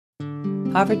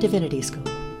Harvard Divinity School.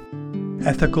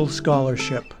 Ethical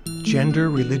Scholarship, Gender,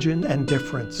 Religion, and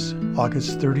Difference,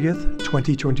 August 30th,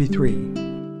 2023.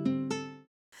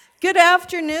 Good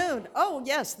afternoon. Oh,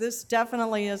 yes, this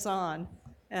definitely is on,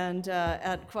 and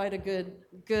at quite a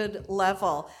good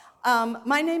level.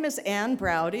 My name is Ann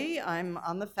Browdy. I'm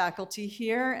on the faculty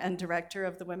here and director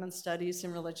of the Women's Studies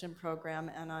and Religion program,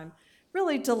 and I'm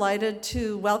really delighted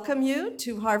to welcome you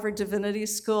to Harvard Divinity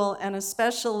School, and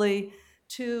especially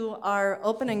to our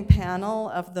opening panel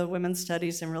of the Women's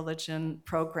Studies and Religion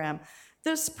program.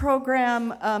 This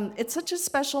program, it's such a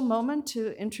special moment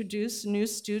to introduce new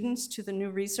students to the new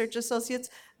research associates.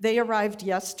 They arrived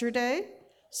yesterday,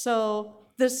 so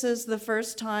this is the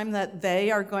first time that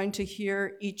they are going to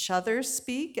hear each other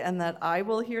speak and that I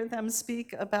will hear them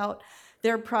speak about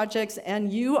their projects,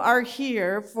 and you are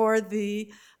here for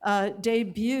the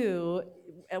debut.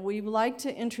 We would like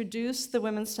to introduce the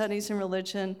Women's Studies and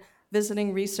Religion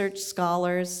visiting research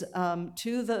scholars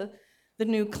to the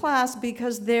new class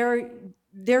because they're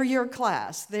your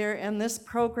class. And this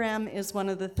program is one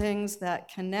of the things that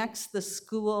connects the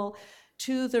school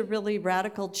to the really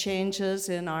radical changes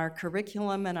in our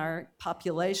curriculum and our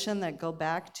population that go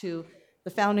back to the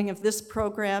founding of this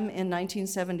program in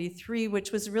 1973,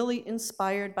 which was really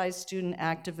inspired by student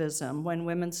activism when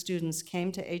women students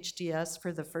came to HDS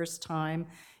for the first time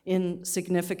in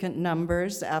significant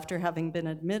numbers after having been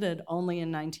admitted only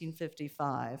in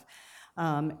 1955.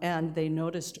 And they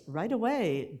noticed right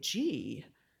away, gee,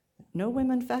 no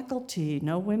women faculty,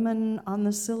 no women on the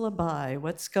syllabi,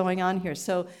 what's going on here?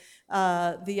 So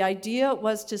the idea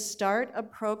was to start a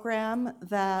program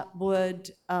that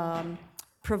would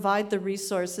provide the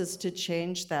resources to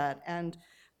change that. And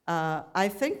I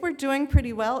think we're doing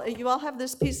pretty well. You all have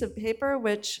this piece of paper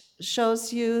which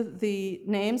shows you the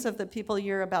names of the people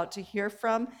you're about to hear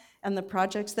from and the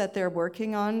projects that they're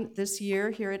working on this year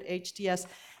here at HDS.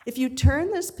 If you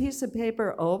turn this piece of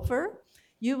paper over,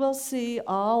 you will see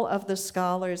all of the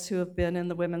scholars who have been in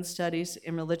the Women's Studies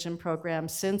in Religion program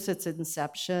since its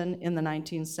inception in the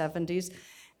 1970s.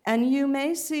 And you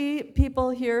may see people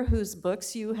here whose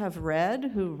books you have read,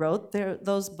 who wrote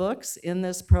those books in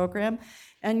this program.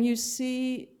 And you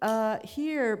see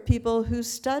here people who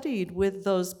studied with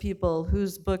those people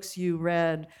whose books you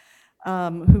read,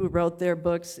 who wrote their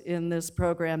books in this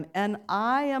program. And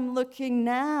I am looking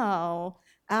now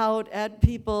out at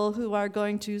people who are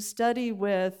going to study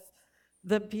with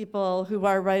the people who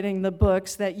are writing the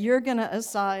books that you're going to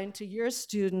assign to your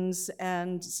students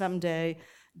and someday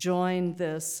join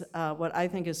this, what I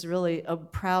think is really a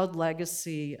proud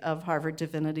legacy of Harvard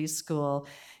Divinity School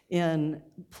in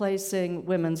placing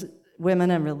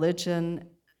women and religion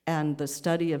and the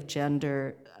study of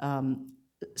gender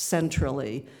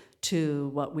centrally to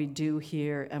what we do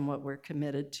here and what we're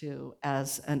committed to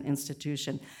as an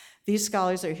institution. These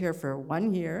scholars are here for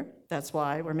 1 year. That's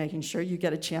why we're making sure you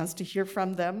get a chance to hear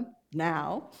from them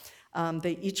now.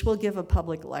 They each will give a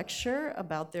public lecture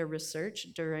about their research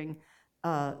during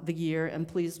the year, and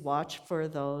please watch for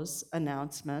those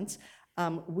announcements.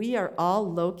 We are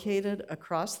all located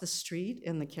across the street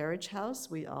in the Carriage House.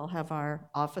 We all have our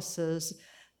offices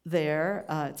there.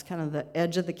 It's kind of the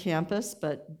edge of the campus,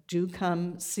 but do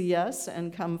come see us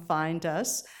and come find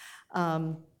us.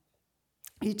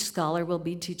 Each scholar will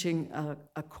be teaching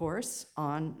a course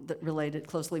on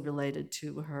closely related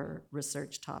to her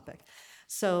research topic.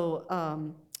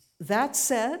 So that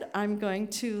said, I'm going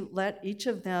to let each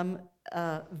of them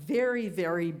very,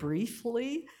 very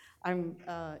briefly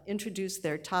introduce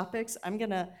their topics.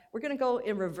 We're gonna go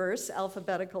in reverse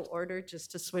alphabetical order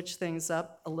just to switch things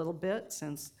up a little bit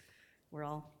since we're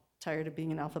all tired of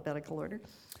being in alphabetical order.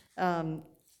 And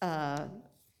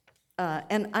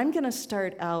I'm going to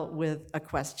start out with a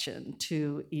question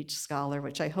to each scholar,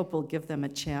 which I hope will give them a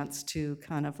chance to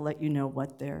kind of let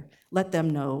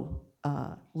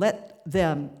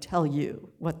them tell you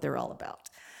what they're all about.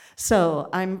 So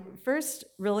I'm first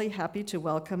really happy to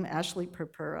welcome Ashley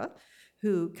Purpura,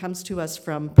 who comes to us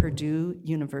from Purdue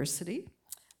University,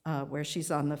 where she's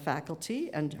on the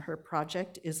faculty, and her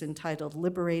project is entitled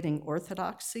Liberating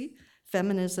Orthodoxy,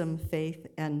 Feminism, Faith,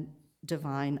 and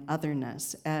Divine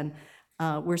Otherness. And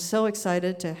we're so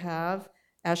excited to have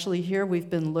Ashley here. We've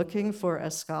been looking for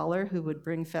a scholar who would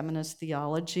bring feminist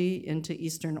theology into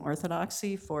Eastern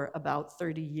Orthodoxy for about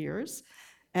 30 years.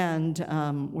 And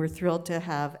we're thrilled to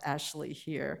have Ashley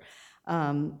here.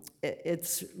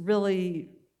 It's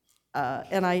really,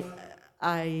 and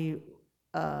I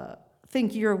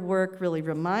think your work really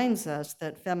reminds us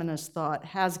that feminist thought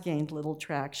has gained little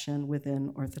traction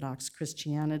within Orthodox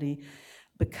Christianity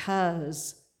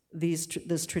because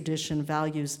this tradition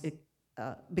values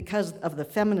because of the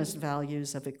feminist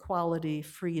values of equality,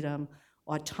 freedom,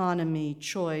 autonomy,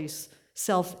 choice,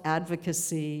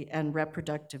 self-advocacy, and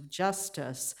reproductive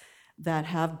justice that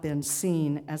have been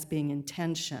seen as being in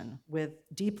tension with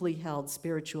deeply held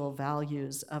spiritual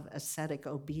values of ascetic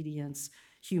obedience,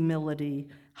 humility,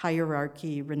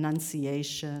 hierarchy,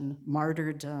 renunciation,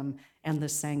 martyrdom, and the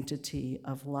sanctity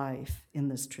of life in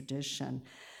this tradition.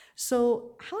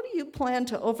 So, how do you plan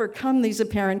to overcome these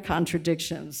apparent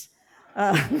contradictions?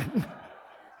 And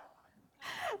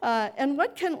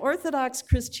what can Orthodox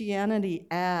Christianity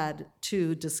add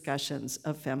to discussions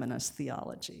of feminist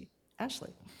theology?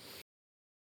 Ashley.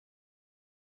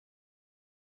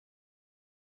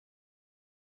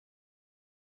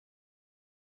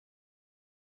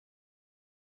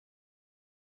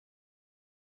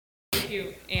 Thank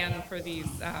you, Anne, for these.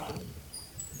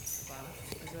 Is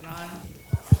it on?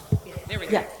 Yeah, there we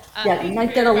go. Yeah, you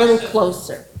might get a little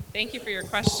closer. Thank you for your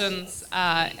questions.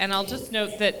 And I'll just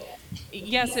note that,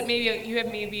 yes, you have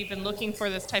maybe been looking for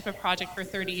this type of project for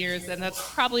 30 years, and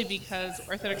that's probably because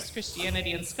Orthodox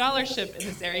Christianity and scholarship in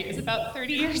this area is about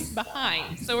 30 years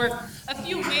behind. So we're a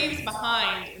few waves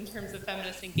behind in terms of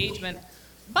feminist engagement.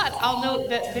 But I'll note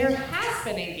that there has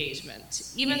been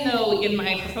engagement, even though in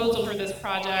my proposal for this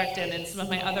project and in some of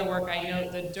my other work, I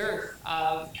note the dearth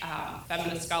of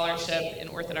feminist scholarship in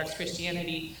Orthodox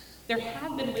Christianity. There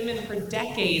have been women for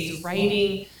decades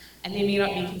writing, and they may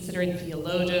not be considered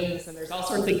theologians, and there's all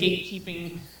sorts of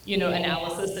gatekeeping,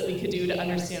 analysis that we could do to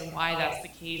understand why that's the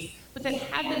case, but that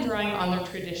have been drawing on their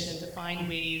tradition to find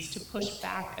ways to push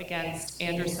back against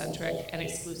androcentric and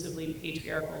exclusively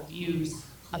patriarchal views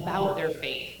about their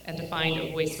faith and to find a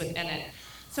voice within it.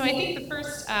 So I think the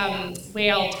first way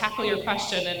I'll tackle your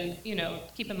question, and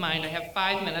keep in mind I have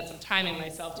 5 minutes of timing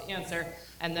myself to answer,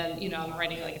 and then I'm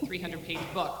writing like a 300-page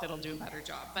book that'll do a better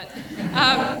job. But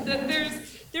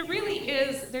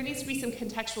there needs to be some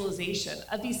contextualization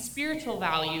of these spiritual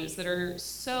values that are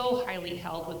so highly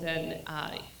held within,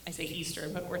 I say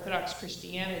Eastern, but Orthodox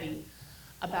Christianity,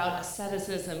 about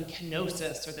asceticism,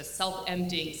 kenosis, or the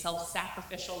self-emptying,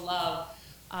 self-sacrificial love,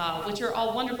 which are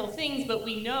all wonderful things, but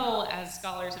we know as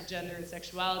scholars of gender and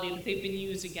sexuality that they've been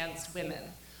used against women,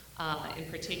 in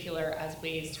particular as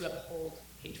ways to uphold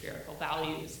patriarchal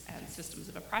values and systems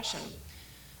of oppression.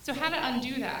 So how to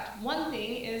undo that? One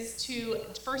thing is to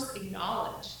first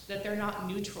acknowledge that they're not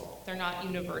neutral, they're not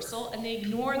universal, and they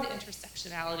ignore the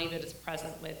intersectionality that is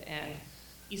present within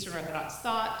Eastern Orthodox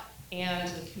thought and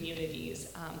the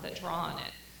communities that draw on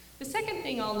it. The second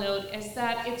thing I'll note is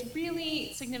that it's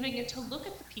really significant to look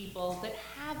at the people that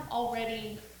have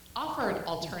already offered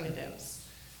alternatives.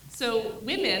 So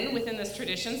women within this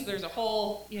tradition, so there's a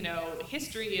whole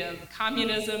history of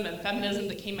communism and feminism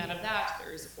that came out of that.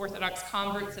 There's Orthodox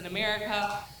converts in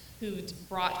America who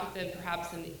brought with them perhaps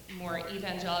a more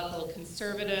evangelical,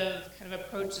 conservative kind of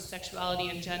approach to sexuality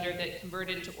and gender that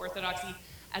converted into Orthodoxy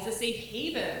as a safe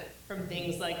haven from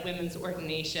things like women's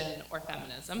ordination or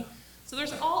feminism. So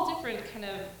there's all different kind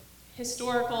of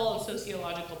historical and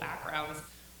sociological backgrounds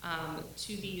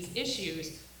to these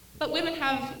issues. But women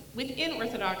have, within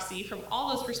Orthodoxy, from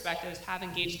all those perspectives, have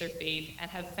engaged their faith and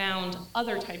have found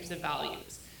other types of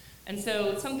values. And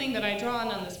so something that I draw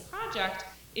on this project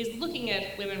is looking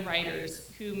at women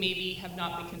writers who maybe have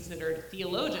not been considered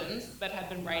theologians, but have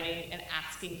been writing and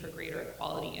asking for greater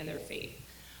equality in their faith.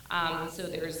 So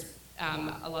there's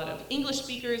a lot of English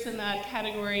speakers in that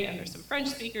category, and there's some French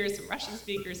speakers, some Russian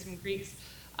speakers, some Greeks,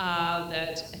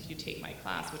 that if you take my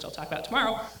class, which I'll talk about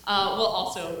tomorrow, will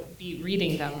also be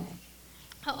reading them.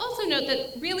 I'll also note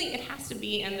that really it has to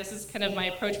be, and this is kind of my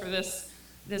approach for this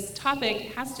topic,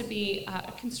 it has to be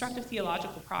a constructive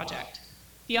theological project.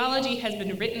 Theology has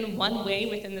been written one way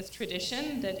within this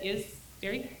tradition that is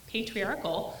very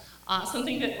patriarchal,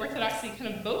 something that Orthodoxy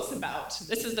kind of boasts about.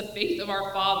 This is the faith of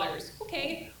our fathers.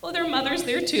 Okay, well, there are mothers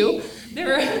there too.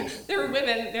 There are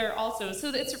women there also. So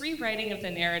it's a rewriting of the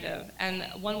narrative. And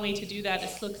one way to do that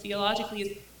is to look theologically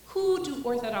is who do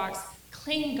Orthodox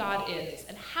claim God is,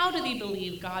 and how do they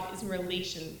believe God is in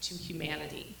relation to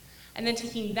humanity? And then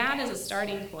taking that as a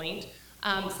starting point,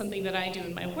 something that I do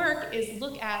in my work is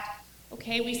look at,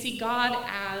 okay, we see God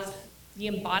as the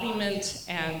embodiment,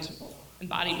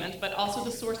 but also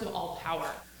the source of all power.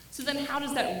 So then how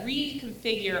does that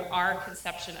reconfigure our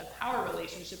conception of power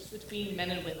relationships between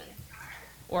men and women,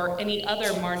 or any other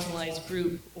marginalized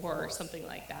group, or something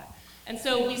like that? And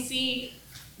so we see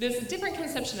this different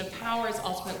conception of power as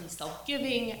ultimately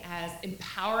self-giving, as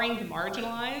empowering the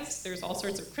marginalized. There's all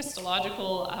sorts of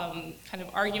Christological kind of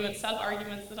arguments,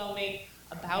 sub-arguments that I'll make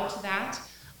about that.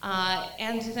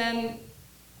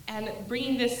 And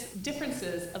bringing this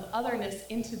differences of otherness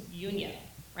into the union.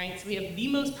 right? So we have the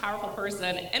most powerful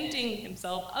person emptying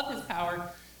himself of his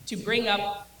power to bring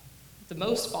up the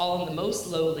most fallen, the most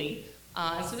lowly.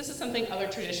 And so this is something other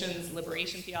traditions,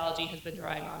 liberation theology, has been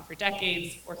drawing on for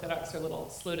decades. Orthodox are a little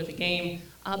slow to the game,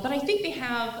 but I think they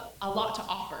have a lot to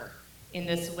offer in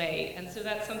this way. And so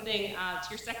that's something, to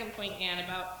your second point, Anne,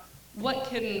 about what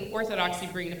can Orthodoxy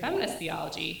bring to feminist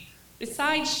theology,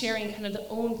 besides sharing kind of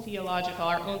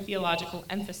our own theological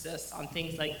emphasis on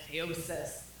things like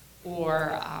theosis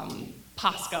or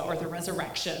Pascha or the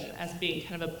resurrection as being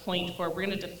kind of a point for we're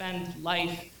going to defend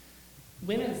life,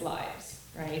 women's lives,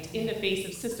 right, in the face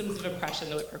of systems of oppression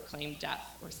that would proclaim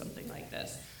death or something like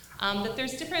this. That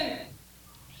there's different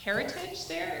heritage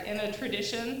there in a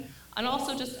tradition, and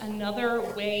also just another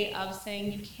way of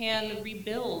saying you can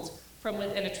rebuild from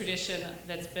within a tradition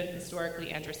that's been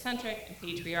historically androcentric and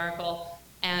patriarchal,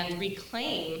 and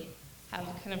have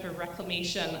kind of a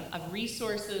reclamation of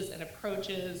resources and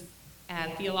approaches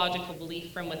and theological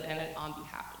belief from within it on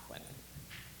behalf of women.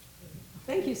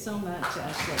 Thank you so much,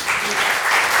 Ashley.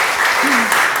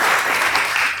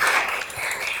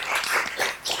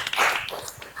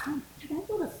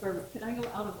 Can I go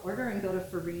out of order and go to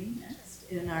Farine next?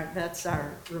 That's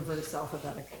our reverse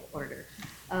alphabetical order.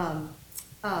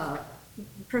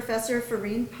 Professor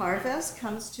Farine Parvez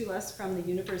comes to us from the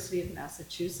University of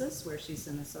Massachusetts, where she's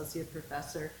an associate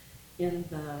professor in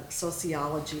the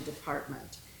sociology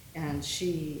department. And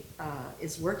she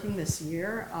is working this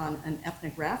year on an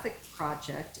ethnographic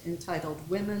project entitled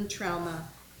Women, Trauma,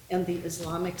 and the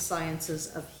Islamic Sciences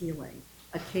of Healing,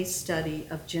 a case study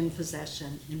of jinn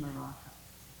possession in Morocco.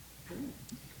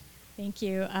 Thank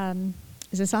you.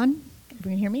 Is this on?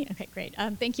 Everyone hear me? Okay, great.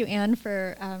 Thank you, Anne,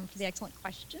 for the excellent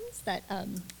questions that I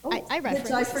referenced.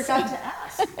 Which I forgot to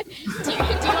ask. do you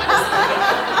want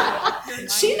to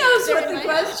She knows what the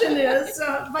question is,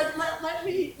 but let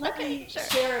me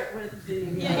share it with the.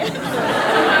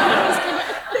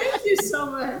 Thank you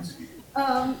so much.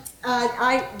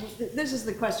 This is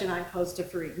the question I posed to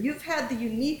Farine. You've had the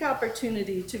unique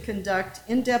opportunity to conduct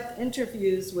in-depth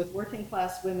interviews with working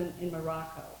class women in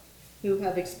Morocco who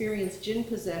have experienced jinn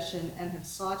possession and have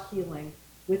sought healing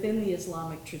within the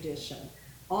Islamic tradition,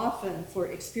 often for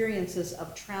experiences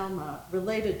of trauma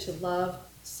related to love,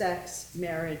 sex,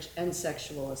 marriage, and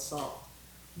sexual assault.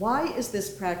 Why is this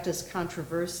practice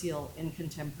controversial in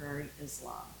contemporary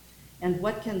Islam? And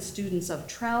what can students of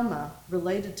trauma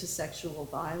related to sexual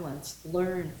violence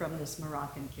learn from this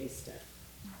Moroccan case study?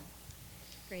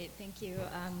 Great, thank you.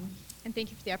 And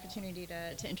thank you for the opportunity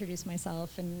to introduce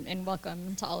myself and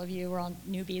welcome to all of you. We're all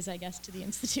newbies, I guess, to the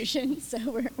institution,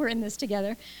 so we're in this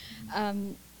together. Are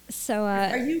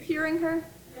you hearing her?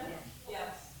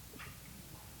 Yes.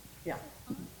 Yeah.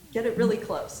 Get it really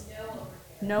close.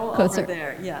 No Closer. over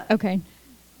there, yeah. Okay.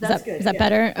 That's good. Is that yeah.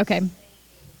 better? Okay.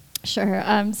 Sure.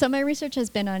 So my research has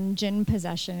been on jinn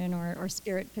possession or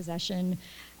spirit possession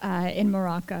in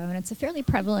Morocco, and it's a fairly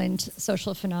prevalent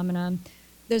social phenomenon.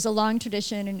 There's a long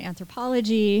tradition in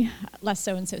anthropology, less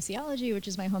so in sociology, which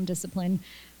is my home discipline,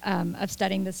 of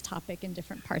studying this topic in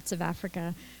different parts of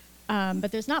Africa.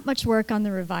 But there's not much work on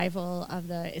the revival of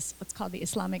what's called the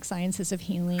Islamic Sciences of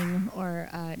Healing, or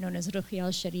known as Ruqya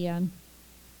al-Sharia.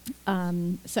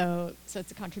 So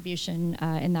it's a contribution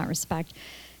in that respect.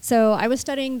 So I was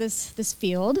studying this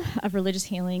field of religious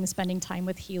healing, spending time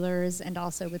with healers and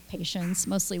also with patients,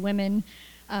 mostly women,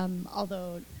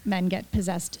 although men get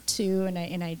possessed too,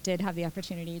 and I did have the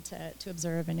opportunity to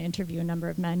observe and interview a number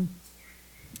of men.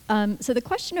 So the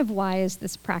question of why is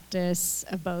this practice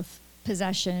of both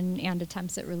possession and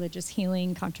attempts at religious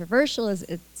healing controversial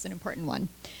it's an important one.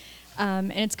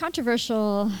 And it's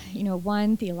controversial,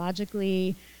 one,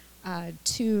 theologically,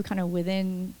 two, kind of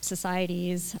within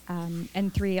societies,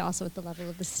 and three, also at the level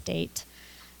of the state.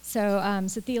 So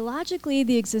theologically,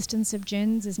 the existence of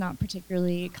jinns is not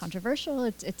particularly controversial.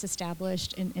 It's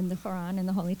established in the Quran, in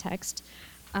the holy text.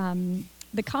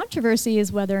 The controversy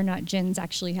is whether or not jinns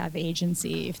actually have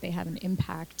agency, if they have an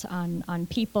impact on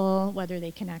people, whether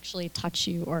they can actually touch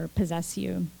you or possess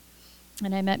you.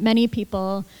 And I met many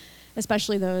people,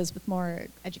 especially those with more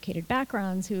educated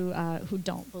backgrounds, who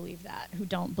don't believe that, who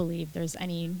don't believe there's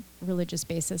any religious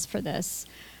basis for this.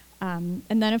 And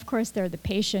then, of course, there are the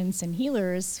patients and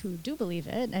healers who do believe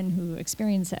it and who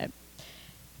experience it.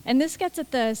 And this gets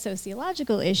at the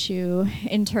sociological issue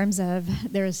in terms of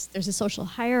there's a social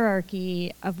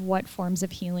hierarchy of what forms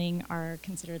of healing are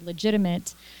considered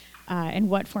legitimate and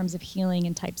what forms of healing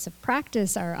and types of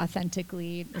practice are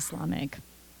authentically Islamic.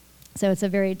 So it's a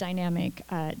very dynamic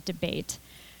debate.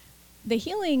 The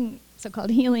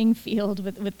so-called healing field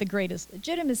with the greatest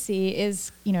legitimacy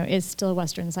is still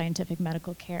Western scientific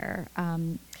medical care.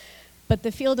 But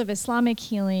the field of Islamic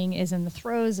healing is in the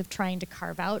throes of trying to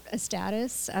carve out a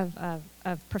status of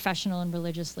professional and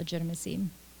religious legitimacy.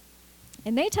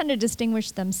 And they tend to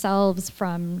distinguish themselves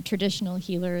from traditional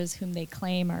healers whom they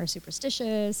claim are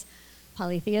superstitious,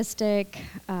 polytheistic,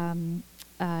 and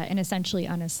essentially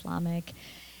un-Islamic.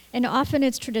 And often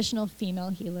it's traditional female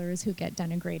healers who get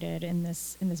denigrated in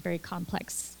this very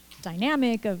complex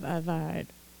dynamic of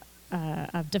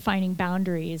defining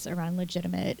boundaries around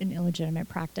legitimate and illegitimate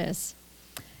practice.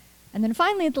 And then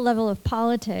finally, at the level of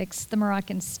politics, the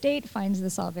Moroccan state finds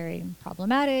this all very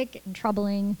problematic and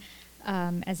troubling,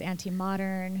 as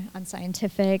anti-modern,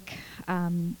 unscientific.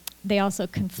 They also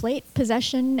conflate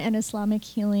possession and Islamic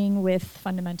healing with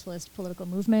fundamentalist political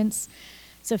movements.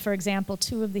 So for example,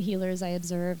 2 of the healers I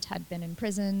observed had been in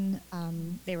prison.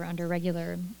 They were under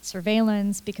regular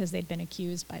surveillance because they'd been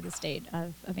accused by the state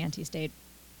of anti-state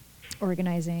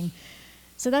organizing.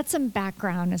 So that's some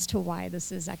background as to why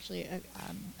this is actually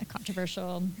a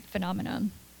controversial phenomenon.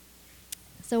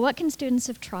 So what can students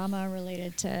of trauma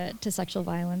related to sexual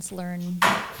violence learn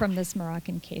from this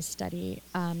Moroccan case study?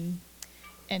 And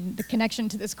the connection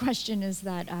to this question is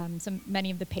that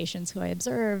many of the patients who I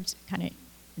observed kind of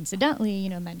incidentally,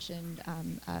 mentioned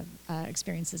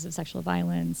experiences of sexual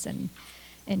violence and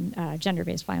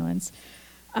gender-based violence.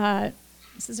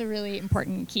 This is a really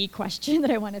important key question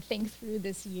that I want to think through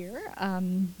this year.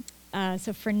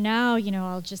 So for now,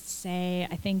 I'll just say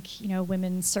I think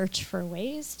women search for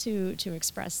ways to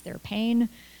express their pain,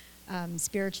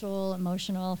 spiritual,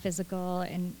 emotional, physical,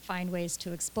 and find ways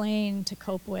to explain, to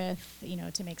cope with,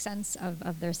 to make sense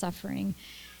of their suffering.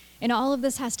 And all of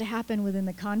this has to happen within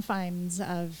the confines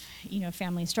of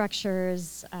family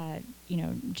structures,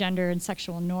 gender and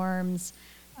sexual norms,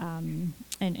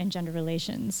 and gender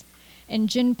relations. And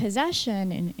jinn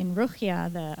possession in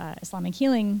Ruqya, the Islamic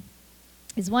healing,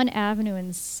 is one avenue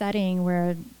and setting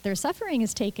where their suffering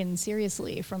is taken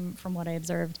seriously from what I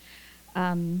observed,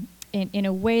 in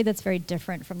a way that's very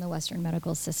different from the Western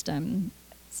medical system.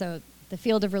 So the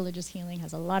field of religious healing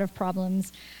has a lot of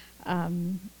problems,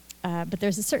 but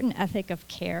there's a certain ethic of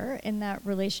care in that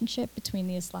relationship between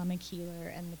the Islamic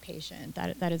healer and the patient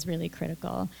that is really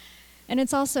critical. And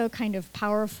it's also kind of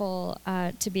powerful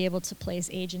to be able to place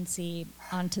agency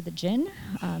onto the jinn,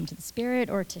 to the spirit,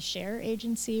 or to share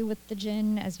agency with the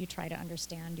jinn as you try to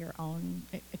understand your own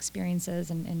experiences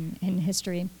and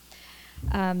history.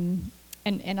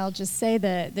 And I'll just say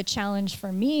the challenge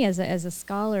for me as a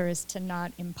scholar is to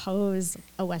not impose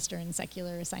a Western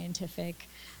secular scientific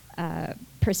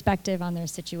perspective on their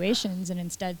situations, and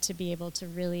instead to be able to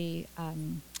really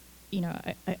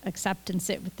accept and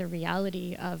sit with the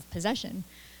reality of possession,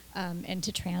 and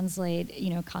to translate,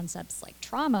 concepts like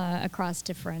trauma across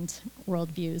different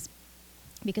worldviews.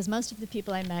 Because most of the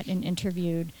people I met and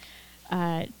interviewed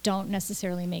don't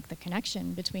necessarily make the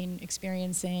connection between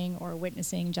experiencing or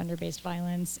witnessing gender-based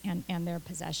violence and their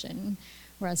possession.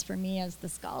 Whereas for me as the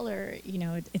scholar,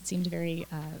 it seemed very,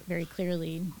 very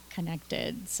clearly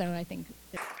connected. So I think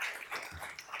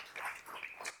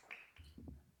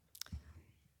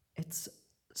it's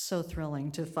so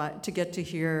thrilling to get to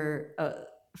hear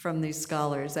from these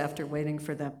scholars after waiting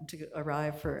for them to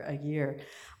arrive for a year.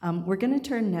 We're going to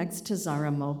turn next to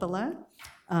Zara Mobila,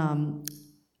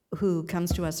 who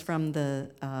comes to us from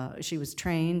she was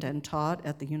trained and taught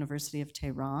at the University of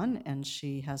Tehran, and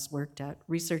she has worked at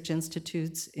research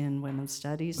institutes in women's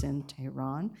studies in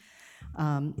Tehran.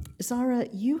 Zara,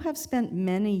 you have spent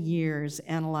many years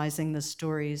analyzing the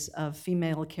stories of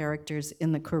female characters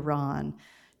in the Quran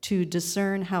to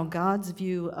discern how God's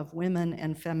view of women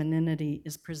and femininity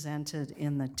is presented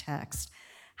in the text.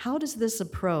 How does this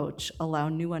approach allow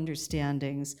new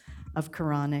understandings of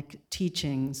Quranic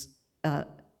teachings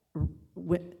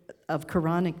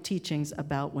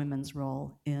about women's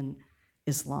role in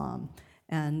Islam?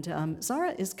 And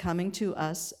Zara is coming to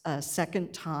us a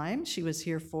second time. She was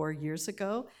here 4 years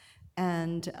ago.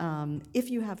 And if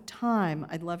you have time,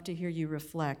 I'd love to hear you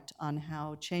reflect on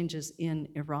how changes in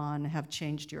Iran have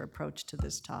changed your approach to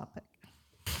this topic.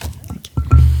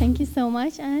 Thank you so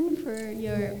much, Anne, for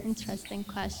your interesting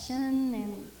question,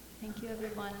 and thank you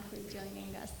everyone for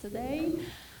joining us today.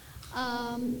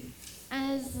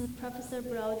 As Professor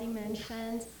Brody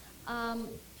mentioned,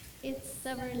 it's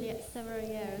several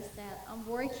years that I'm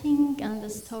working on the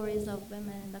stories of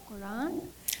women in the Quran.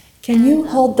 Can you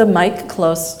hold the mic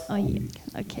close? Oh yeah,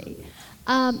 okay.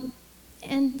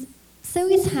 And so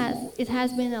it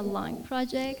has been a long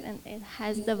project, and it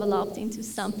has developed into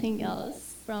something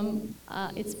else from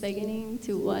its beginning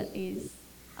to what is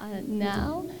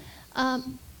now.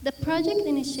 The project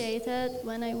initiated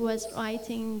when I was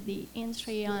writing the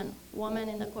entry on women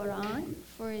in the Quran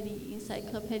for the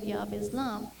Encyclopedia of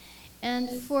Islam. And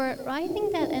for writing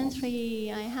that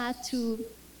entry, I had to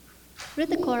read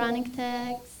the Quranic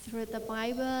text, read the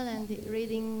Bible, and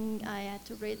I had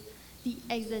to read the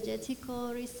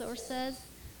exegetical resources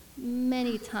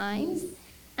many times.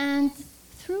 And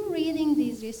through reading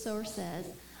these resources,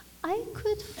 I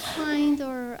could find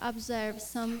or observe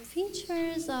some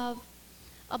features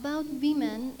about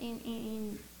women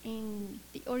in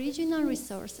the original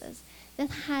resources that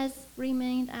has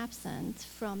remained absent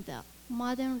from the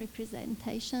modern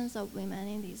representations of women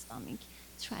in the Islamic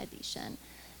tradition.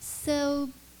 So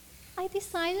I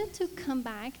decided to come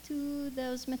back to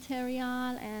those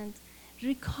material and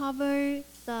recover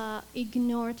the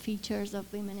ignored features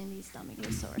of women in the Islamic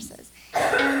resources.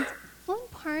 And one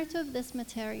part of this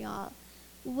material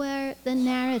were the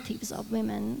narratives of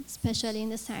women, especially in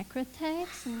the sacred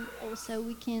texts, and also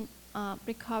we can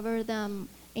recover them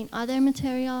in other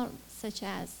material such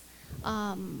as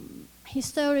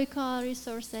historical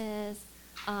resources,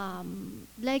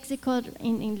 lexical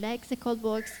in lexical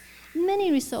books.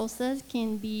 Many resources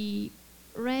can be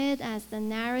read as the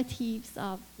narratives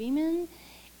of women,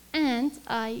 and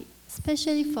I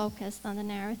especially focused on the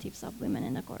narratives of women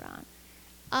in the Quran.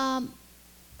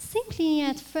 Simply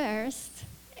at first,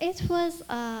 it was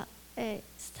a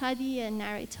study, a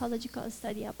narratological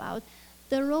study about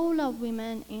the role of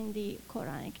women in the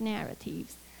Quranic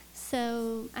narratives.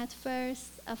 So at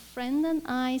first, a friend and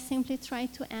I simply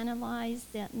tried to analyze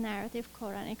the narrative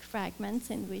Quranic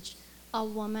fragments in which a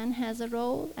woman has a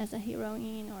role as a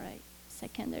heroine or a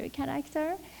secondary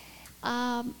character.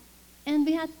 And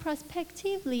we had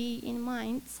prospectively in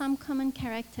mind some common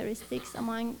characteristics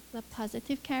among the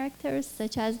positive characters,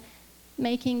 such as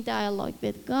making dialogue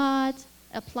with God,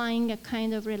 applying a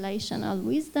kind of relational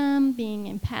wisdom, being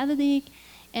empathetic,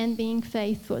 and being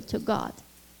faithful to God.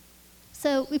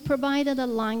 So we provided a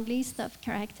long list of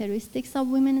characteristics of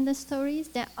women in the stories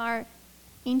that are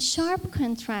in sharp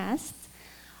contrast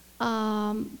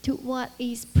to what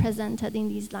is presented in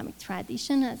the Islamic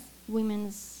tradition as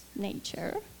women's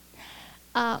nature.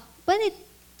 But it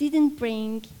didn't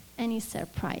bring any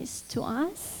surprise to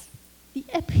us. The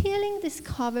appealing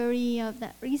discovery of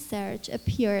that research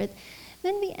appeared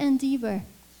when we endeavored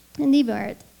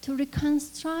to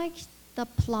reconstruct the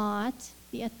plot,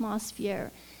 the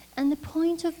atmosphere, and the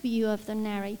point of view of the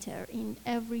narrator in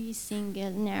every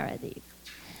single narrative.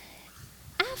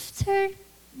 After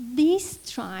this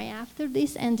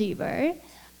endeavor,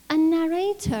 a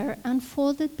narrator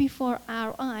unfolded before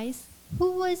our eyes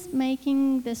who was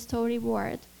making the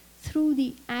storyboard through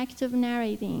the act of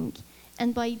narrating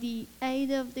and by the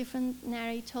aid of different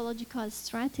narratological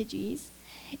strategies.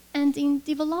 And in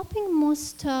developing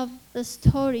most of the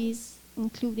stories,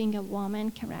 including a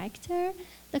woman character,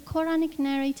 the Quranic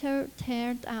narrator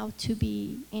turned out to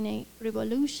be in a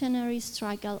revolutionary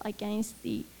struggle against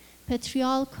the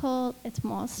patriarchal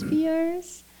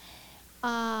atmospheres.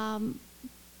 And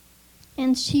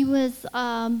she was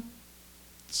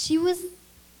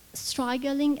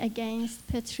struggling against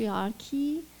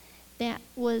patriarchy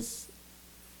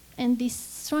and this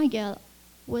struggle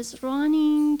was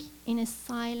running in a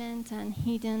silent and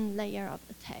hidden layer of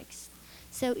the text.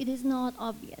 So it is not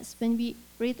obvious. When we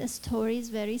read the stories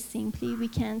very simply, we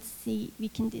can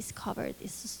discover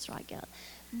this struggle.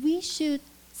 We should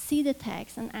see the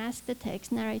text and ask the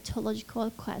text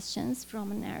narratological questions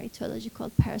from a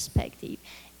narratological perspective.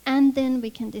 And then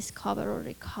we can discover or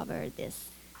recover this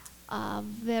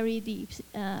very deep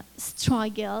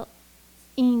struggle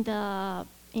in a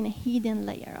hidden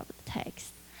layer of the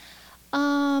text.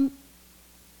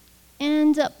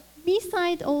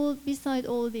 Beside all these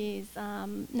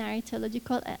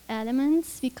narratological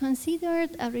elements, we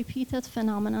considered a repeated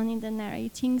phenomenon in the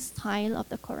narrating style of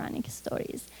the Quranic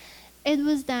stories. It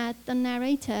was that the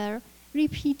narrator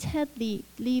repeatedly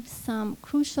leaves some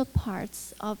crucial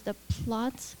parts of the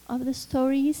plot of the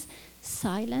stories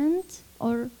silent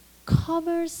or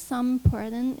covers some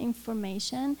important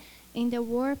information in the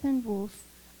warp and woof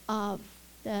of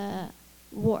the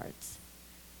words.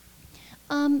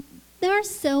 There are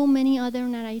so many other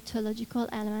narratological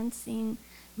elements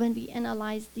when we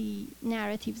analyze the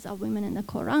narratives of women in the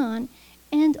Quran,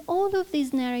 and all of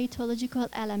these narratological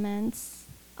elements,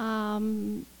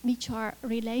 which are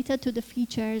related to the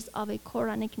features of a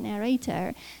Quranic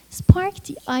narrator, sparked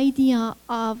the idea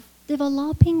of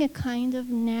developing a kind of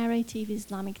narrative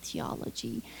Islamic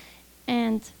theology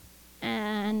and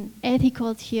an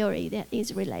ethical theory that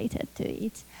is related to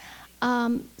it.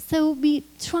 So we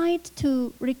tried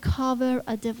to recover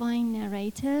a divine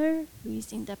narrator who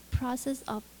is in the process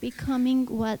of becoming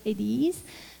what it is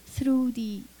through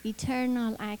the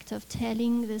eternal act of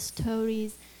telling the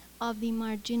stories of the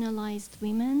marginalized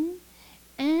women.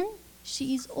 And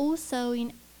she is also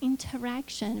in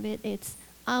interaction with its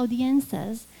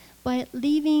audiences by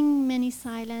leaving many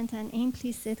silent and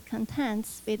implicit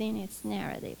contents within its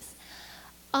narratives.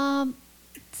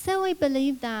 So I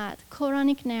believe that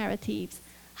Quranic narratives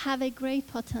have a great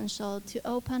potential to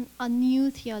open a new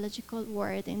theological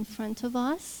world in front of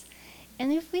us.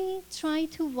 And if we try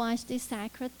to watch the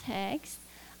sacred text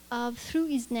through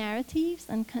its narratives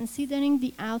and considering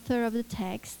the author of the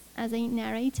text as a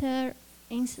narrator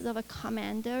instead of a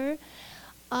commander,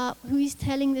 who is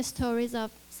telling the stories of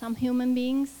some human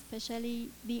beings, especially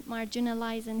the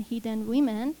marginalized and hidden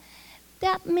women,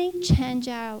 that may change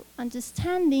our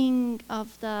understanding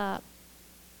of the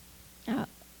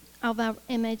of our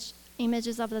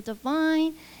images of the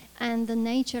divine and the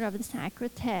nature of the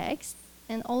sacred text,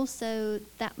 and also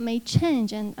that may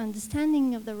change an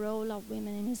understanding of the role of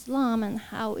women in Islam and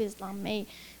how Islam may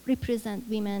represent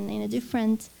women in a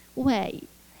different way.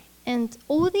 And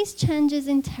all these changes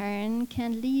in turn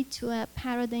can lead to a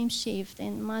paradigm shift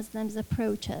in Muslims'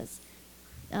 approaches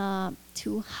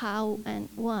to how and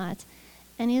what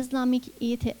an Islamic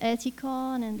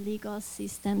ethical and legal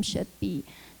system should be.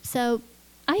 So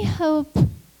I hope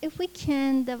if we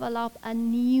can develop a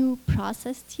new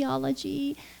process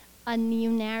theology, a new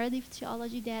narrative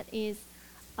theology that is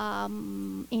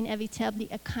inevitably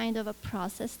a kind of a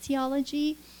process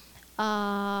theology,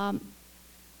 that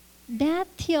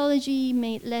theology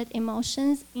may let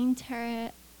emotions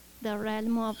enter the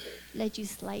realm of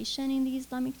legislation in the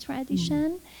Islamic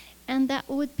tradition, and that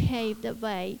would pave the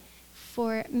way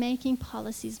for making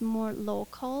policies more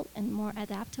local and more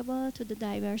adaptable to the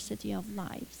diversity of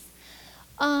lives.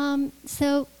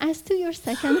 So as to your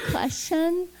second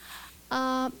question,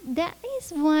 that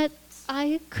is what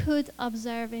I could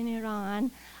observe in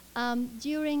Iran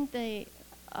during the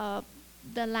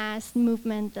last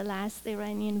movement, the last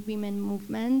Iranian women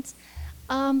movement.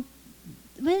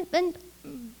 When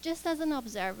just as an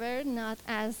observer, not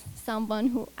as someone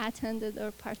who attended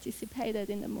or participated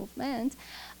in the movement,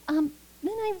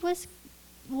 when I was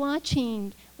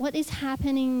watching what is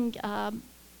happening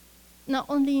not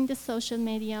only in the social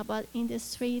media but in the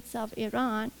streets of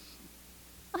Iran,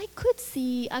 I could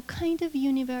see a kind of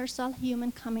universal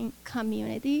human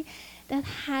community that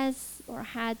has or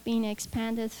had been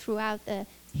expanded throughout the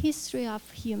history of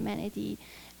humanity.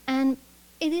 And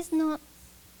it is not,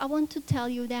 I want to tell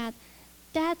you that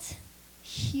that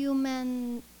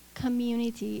human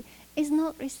community is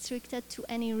not restricted to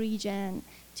any region,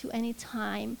 to any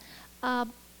time.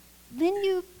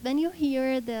 When you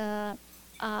hear the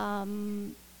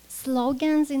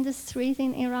slogans in the street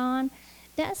in Iran,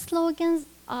 that slogans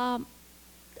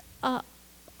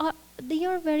they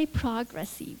are very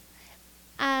progressive.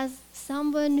 As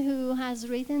someone who has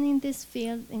written in this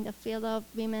field, in the field of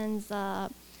women's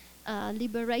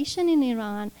liberation in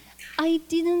Iran, I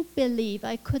couldn't believe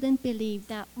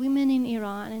that women in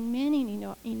Iran and men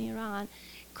in Iran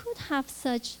could have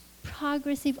such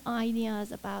progressive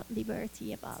ideas about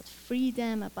liberty, about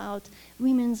freedom, about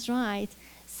women's rights.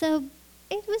 So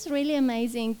it was really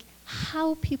amazing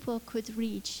how people could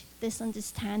reach this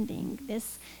understanding,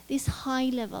 this high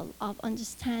level of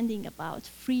understanding about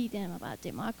freedom, about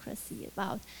democracy,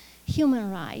 about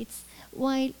human rights,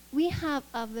 while we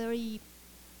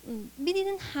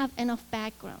didn't have enough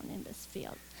background in this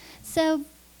field. So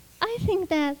I think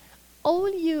that all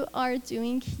you are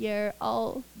doing here,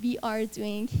 all we are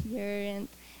doing here, and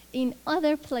in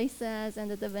other places, and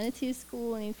the divinity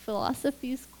school, in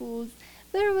philosophy schools,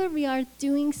 wherever we are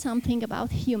doing something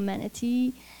about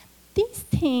humanity, these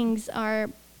things are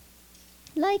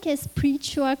like a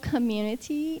spiritual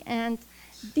community, and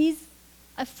these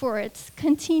efforts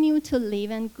continue to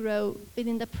live and grow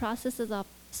within the processes of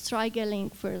struggling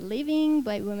for living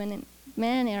by women and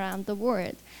men around the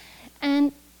world.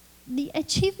 And the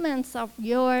achievements of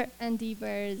your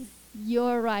endeavors,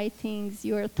 your writings,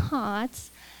 your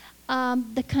thoughts,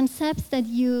 the concepts that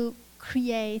you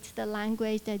create, the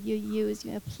language that you use,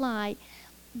 you apply,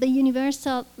 the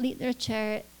universal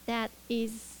literature that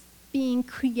is being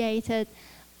created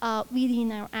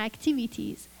within our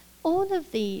activities, all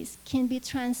of these can be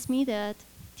transmitted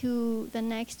to the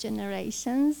next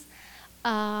generations.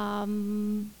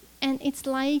 And it's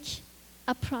like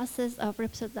a process of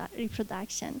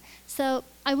reproduction. So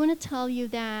I want to tell you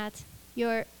that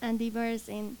your endeavors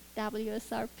in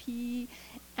WSRP,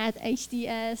 at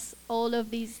HDS, all of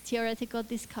these theoretical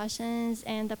discussions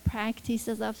and the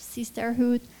practices of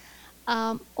sisterhood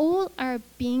all are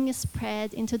being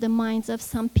spread into the minds of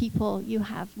some people you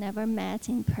have never met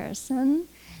in person,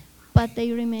 but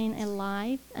they remain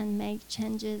alive and make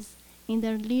changes in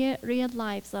the real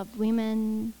lives of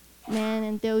women, men,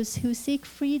 and those who seek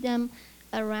freedom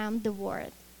around the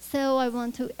world. So I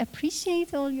want to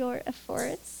appreciate all your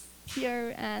efforts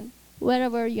here and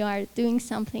wherever you are doing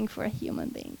something for human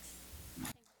beings.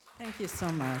 Thank you so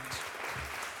much.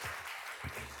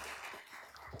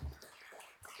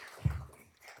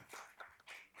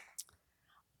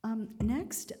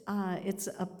 Next, it's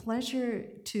a pleasure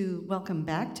to welcome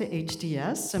back to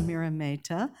HDS Samira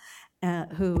Mehta,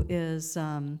 who is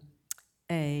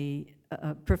a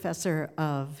professor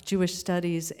of Jewish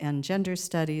Studies and Gender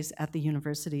Studies at the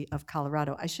University of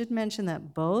Colorado. I should mention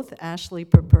that both Ashley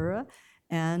Purpura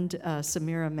and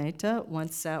Samira Mehta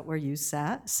once sat where you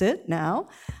sit now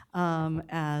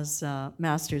as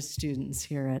master's students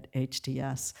here at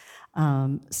HDS.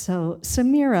 So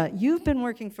Samira, you've been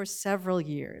working for several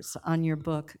years on your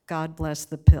book, God Bless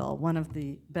the Pill, one of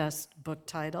the best book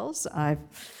titles I've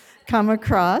come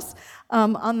across,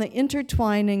 on the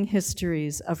intertwining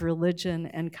histories of religion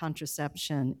and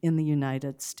contraception in the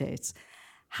United States.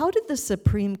 How did the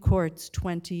Supreme Court's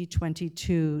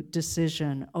 2022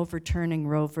 decision overturning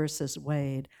Roe versus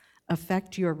Wade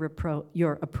affect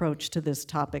your approach to this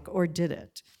topic, or did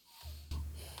it?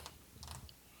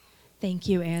 Thank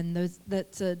you, Anne.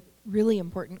 That's a really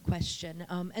important question.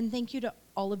 And thank you to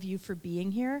all of you for being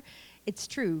here. It's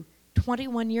true,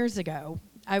 21 years ago,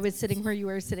 I was sitting where you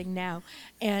are sitting now,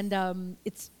 and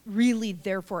it's really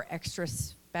therefore extra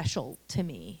special to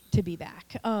me to be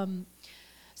back.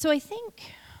 So I think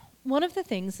one of the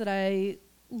things that I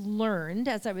learned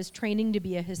as I was training to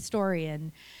be a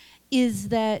historian is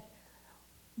that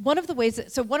one of the ways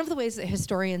that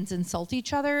historians insult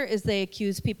each other is they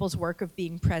accuse people's work of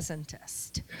being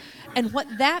presentist. And what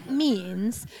that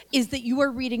means is that you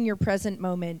are reading your present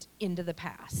moment into the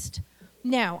past.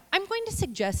 Now, I'm going to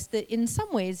suggest that in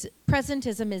some ways,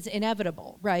 presentism is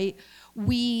inevitable, right?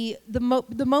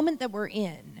 The moment that we're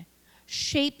in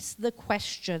shapes the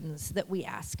questions that we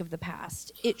ask of the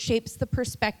past. It shapes the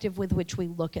perspective with which we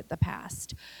look at the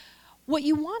past. What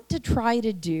you want to try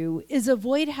to do is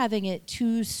avoid having it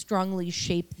too strongly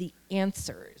shape the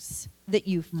answers that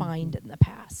you find in the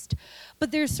past.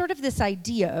 But there's sort of this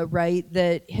idea, right,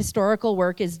 that historical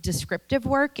work is descriptive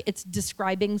work. It's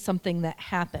describing something that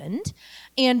happened.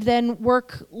 And then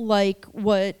work like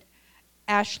what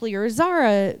Ashley or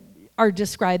Zara are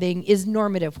describing is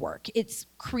normative work. It's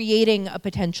creating a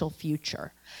potential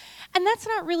future. And that's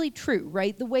not really true,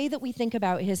 right? The way that we think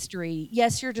about history,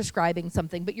 yes, you're describing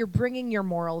something, but you're bringing your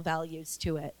moral values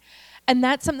to it. And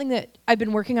that's something that I've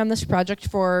been working on this project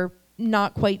for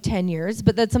not quite 10 years,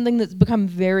 but that's something that's become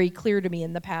very clear to me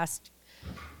in the past,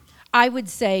 I would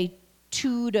say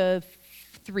 2 to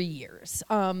 3 years.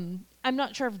 I'm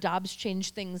not sure if Dobbs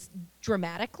changed things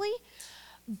dramatically,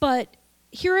 but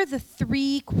here are the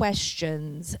 3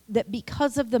 questions that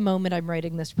because of the moment I'm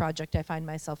writing this project, I find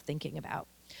myself thinking about.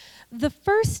 The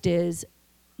first is,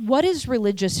 what is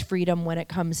religious freedom when it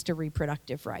comes to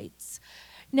reproductive rights?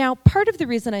 Now, part of the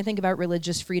reason I think about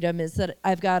religious freedom is that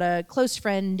I've got a close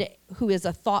friend who is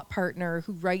a thought partner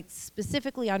who writes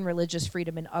specifically on religious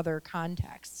freedom in other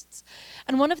contexts.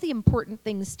 And one of the important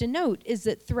things to note is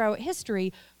that throughout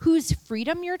history, whose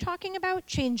freedom you're talking about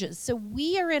changes. So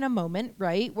we are in a moment,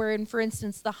 right, wherein, for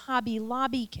instance, the Hobby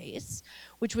Lobby case,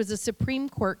 which was a Supreme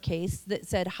Court case that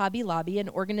said Hobby Lobby, an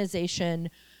organization,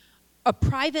 a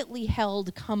privately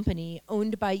held company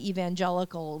owned by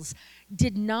evangelicals,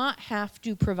 did not have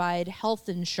to provide health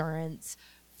insurance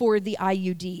for the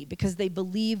IUD because they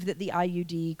believe that the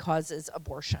IUD causes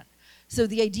abortion. So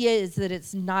the idea is that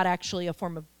it's not actually a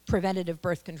form of preventative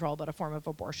birth control, but a form of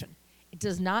abortion. It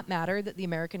does not matter that the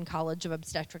American College of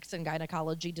Obstetrics and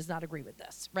Gynecology does not agree with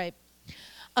this, right?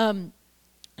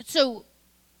 So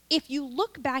if you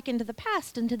look back into the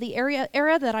past, into the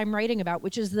era that I'm writing about,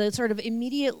 which is the sort of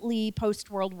immediately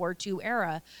post-World War II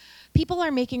era, people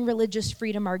are making religious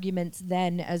freedom arguments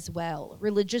then as well.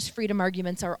 Religious freedom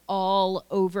arguments are all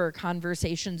over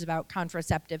conversations about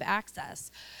contraceptive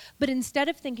access. But instead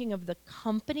of thinking of the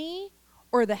company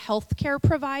or the healthcare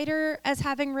provider as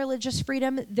having religious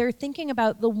freedom, they're thinking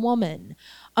about the woman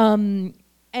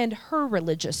and her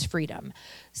religious freedom.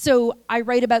 So I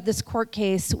write about this court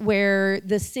case where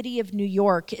the city of New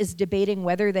York is debating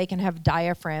whether they can have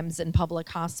diaphragms in public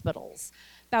hospitals.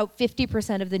 About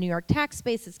 50% of the New York tax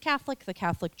base is Catholic. The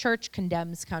Catholic Church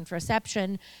condemns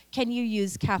contraception. Can you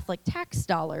use Catholic tax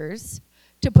dollars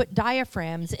to put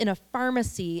diaphragms in a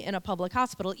pharmacy in a public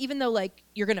hospital, even though like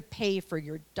you're gonna pay for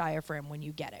your diaphragm when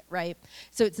you get it, right?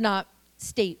 So it's not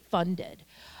state funded.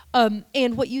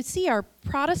 And what you see are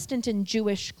Protestant and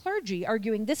Jewish clergy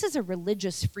arguing this is a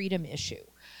religious freedom issue.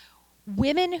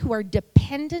 Women who are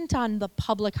dependent on the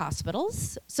public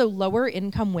hospitals, so lower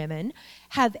income women,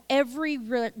 have every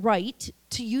right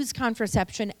to use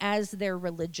contraception as their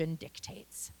religion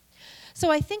dictates. So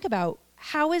I think about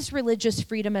how is religious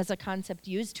freedom as a concept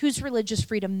used? Whose religious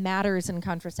freedom matters in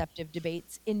contraceptive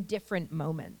debates in different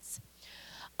moments?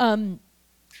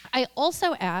 I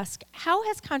also ask, how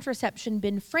has contraception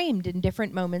been framed in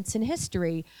different moments in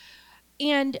history?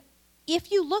 And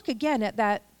if you look again at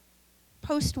that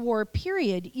post-war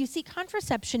period, you see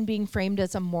contraception being framed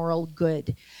as a moral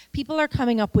good. People are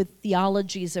coming up with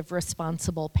theologies of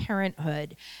responsible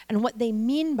parenthood. And what they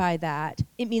mean by that,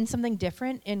 it means something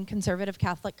different in conservative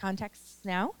Catholic contexts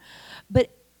now. But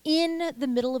in the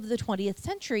middle of the 20th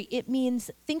century, it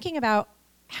means thinking about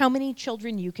how many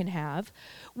children you can have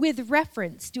with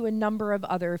reference to a number of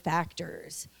other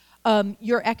factors.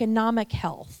 Your economic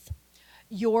health,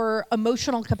 your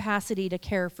emotional capacity to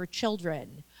care for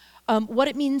children, what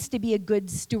it means to be a good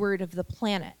steward of the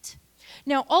planet.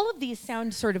 Now, all of these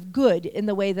sound sort of good in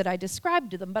the way that I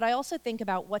described them, but I also think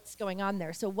about what's going on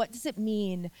there. So what does it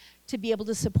mean to be able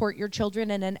to support your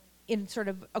children in sort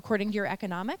of according to your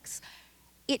economics?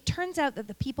 It turns out that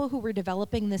the people who were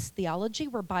developing this theology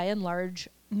were by and large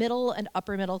middle and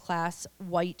upper middle class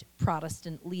white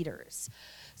Protestant leaders.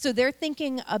 So they're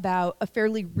thinking about a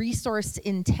fairly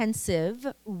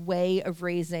resource-intensive way of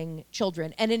raising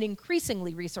children, and an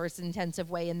increasingly resource-intensive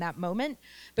way in that moment,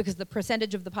 because the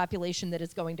percentage of the population that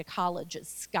is going to college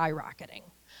is skyrocketing.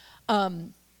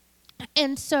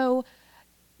 And so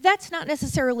that's not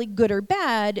necessarily good or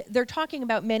bad. They're talking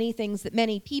about many things that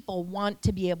many people want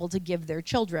to be able to give their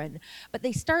children, but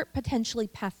they start potentially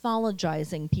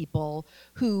pathologizing people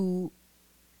who,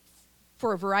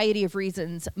 for a variety of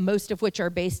reasons, most of which are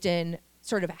based in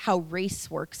sort of how race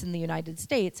works in the United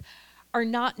States, are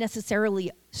not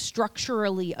necessarily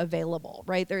structurally available,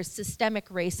 right? There's systemic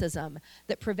racism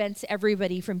that prevents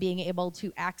everybody from being able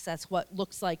to access what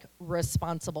looks like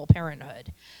responsible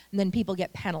parenthood. And then people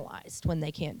get penalized when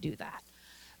they can't do that.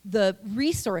 The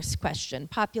resource question,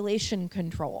 population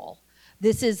control.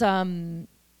 This is, right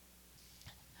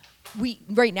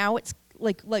now it's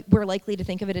like we're likely to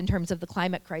think of it in terms of the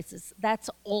climate crisis. That's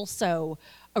also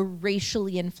a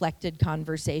racially inflected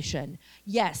conversation.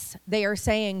 Yes, they are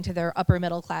saying to their upper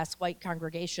middle class white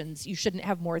congregations, you shouldn't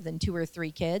have more than 2 or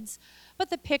 3 kids,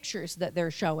 but the pictures that they're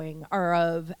showing are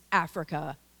of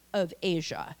Africa, of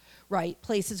Asia, right?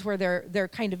 Places where they're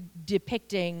kind of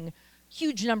depicting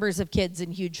huge numbers of kids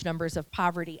and huge numbers of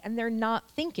poverty, and they're not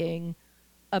thinking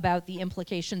about the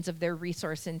implications of their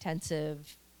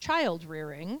resource-intensive child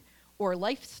rearing or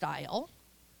lifestyle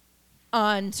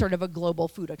on sort of a global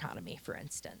food economy, for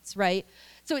instance, right?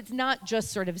 So it's not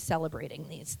just sort of celebrating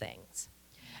these things.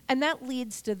 And that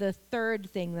leads to the third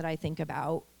thing that I think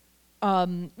about,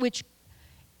 which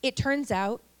it turns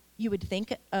out you would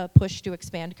think a push to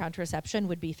expand contraception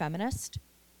would be feminist.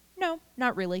 No,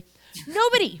 not really.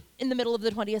 Nobody in the middle of the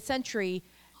 20th century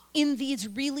in these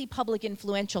really public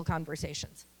influential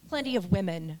conversations. Plenty of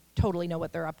women totally know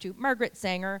what they're up to. Margaret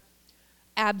Sanger,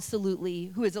 absolutely,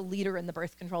 who is a leader in the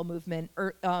birth control movement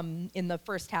in the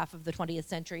first half of the 20th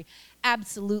century,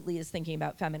 absolutely is thinking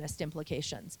about feminist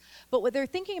implications. But what they're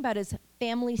thinking about is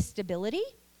family stability.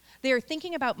 They're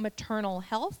thinking about maternal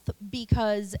health,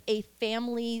 because a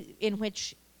family in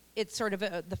which it's sort of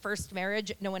the first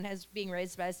marriage, no one has being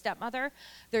raised by a stepmother,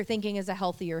 they're thinking is a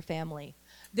healthier family.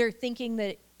 They're thinking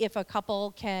that if a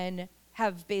couple can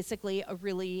have basically a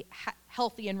really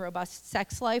healthy and robust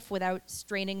sex life without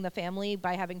straining the family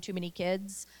by having too many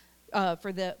kids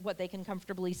for what they can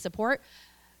comfortably support,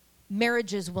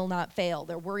 marriages will not fail.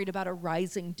 They're worried about a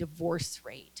rising divorce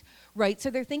rate, right? So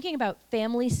they're thinking about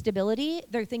family stability.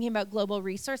 They're thinking about global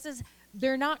resources.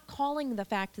 They're not calling the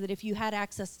fact that if you had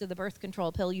access to the birth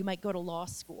control pill, you might go to law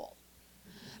school.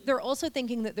 They're also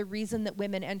thinking that the reason that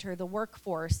women enter the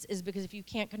workforce is because if you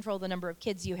can't control the number of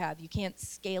kids you have, you can't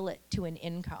scale it to an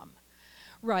income,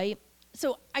 right?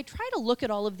 So I try to look at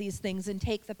all of these things and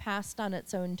take the past on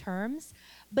its own terms,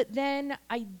 but then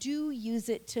I do use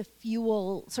it to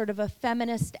fuel sort of a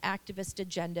feminist activist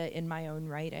agenda in my own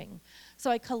writing. So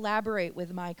I collaborate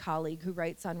with my colleague who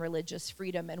writes on religious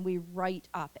freedom, and we write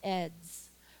op-eds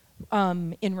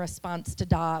in response to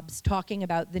Dobbs, talking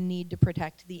about the need to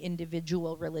protect the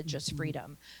individual religious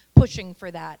freedom, pushing for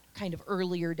that kind of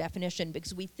earlier definition,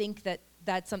 because we think that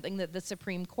that's something that the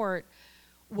Supreme Court,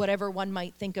 whatever one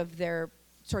might think of their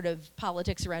sort of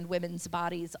politics around women's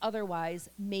bodies otherwise,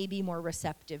 may be more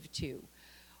receptive to.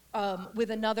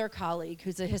 with another colleague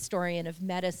who's a historian of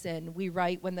medicine, we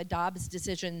write, when the Dobbs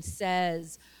decision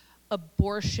says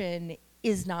abortion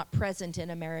is not present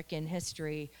in American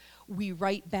history, we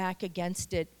write back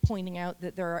against it, pointing out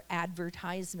that there are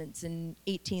advertisements in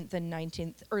 18th and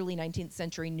 19th, early 19th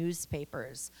century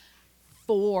newspapers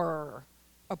for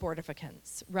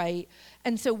abortificants, right?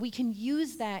 And so we can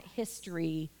use that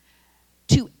history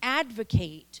to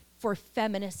advocate for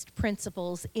feminist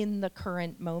principles in the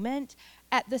current moment,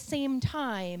 at the same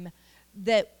time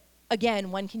that,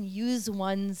 again, one can use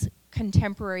one's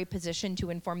contemporary position to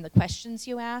inform the questions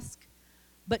you ask,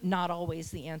 but not always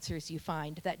the answers you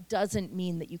find. That doesn't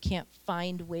mean that you can't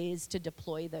find ways to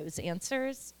deploy those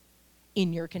answers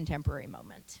in your contemporary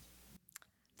moment.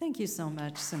 Thank you so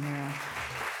much, Samira.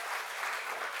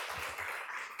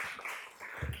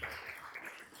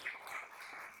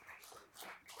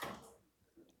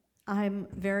 I'm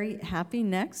very happy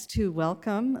next to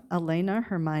welcome Elena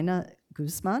Hermina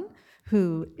Guzman,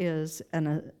 who is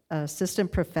an assistant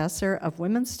professor of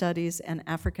women's studies and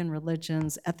African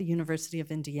religions at the University of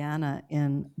Indiana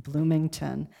in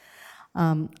Bloomington.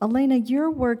 Elena, your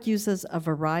work uses a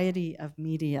variety of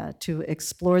media to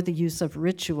explore the use of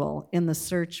ritual in the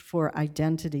search for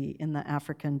identity in the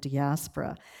African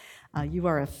diaspora. You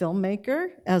are a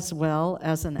filmmaker as well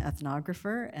as an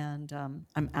ethnographer, and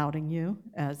I'm outing you,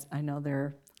 as I know there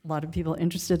are a lot of people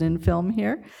interested in film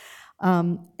here.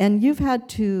 And you've had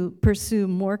to pursue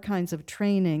more kinds of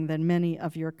training than many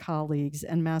of your colleagues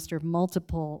and master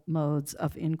multiple modes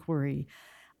of inquiry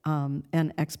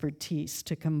and expertise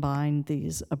to combine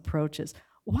these approaches.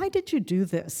 Why did you do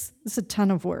this? It's a ton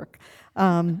of work.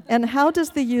 And how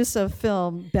does the use of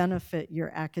film benefit your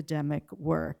academic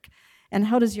work? And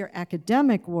how does your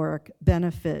academic work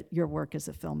benefit your work as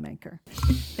a filmmaker?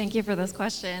 Thank you for those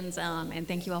questions, and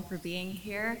thank you all for being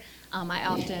here. I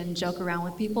often joke around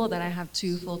with people that I have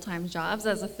 2 full-time jobs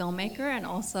as a filmmaker and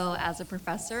also as a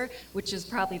professor, which is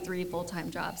probably 3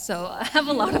 full-time jobs. So I have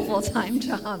a lot of full-time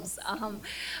jobs.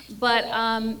 But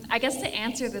I guess to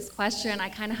answer this question, I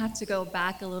kind of have to go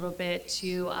back a little bit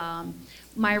to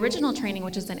my original training,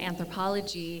 which is in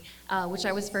anthropology, which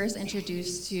I was first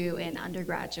introduced to in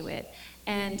undergraduate.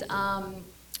 And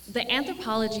the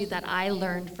anthropology that I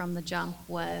learned from the jump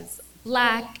was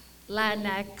Black,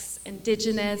 Latinx,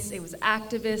 indigenous, it was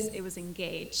activist, it was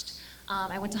engaged.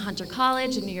 I went to Hunter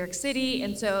College in New York City,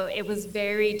 and so it was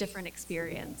very different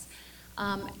experience.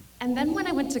 And then when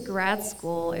I went to grad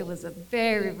school, it was a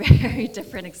very, very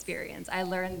different experience. I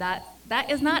learned that that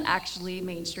is not actually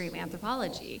mainstream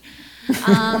anthropology.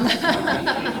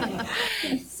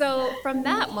 So from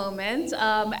that moment,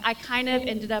 I kind of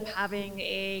ended up having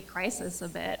a crisis a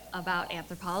bit about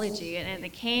anthropology, and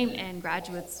it came in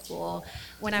graduate school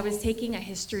when I was taking a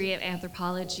history of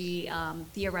anthropology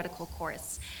theoretical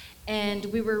course. And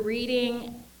we were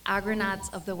reading Agronauts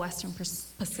of the Western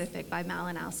Pacific by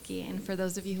Malinowski. And for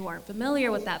those of you who aren't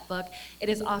familiar with that book, it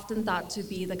is often thought to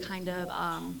be the kind of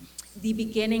the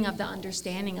beginning of the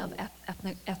understanding of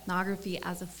ethnography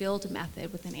as a field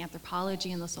method within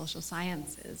anthropology and the social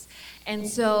sciences. And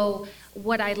so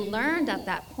what I learned at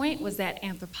that point was that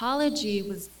anthropology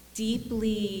was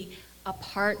deeply a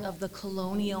part of the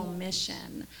colonial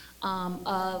mission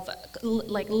of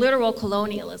like literal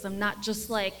colonialism, not just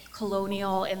like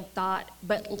colonial in thought,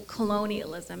 but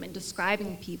colonialism in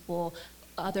describing people,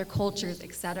 other cultures,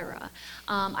 etc.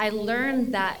 I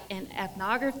learned that in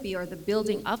ethnography, or the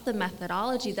building of the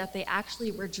methodology, that they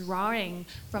actually were drawing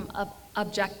from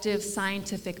objective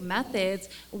scientific methods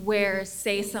where,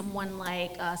 say, someone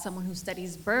like someone who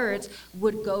studies birds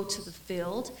would go to the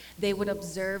field, they would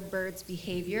observe birds'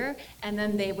 behavior, and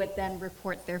then they would then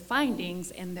report their findings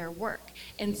in their work.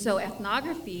 And so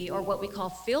ethnography, or what we call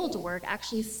field work,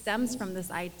 actually stems from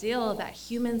this ideal that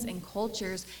humans and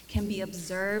cultures can be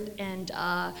observed and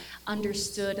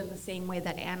understood in the same way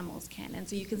that animals can. And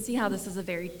so you can see how this is a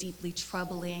very deeply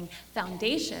troubling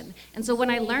foundation. And so when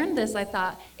I learned this, I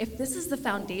thought, if this is the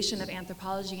foundation of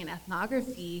anthropology and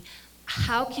ethnography,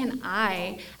 how can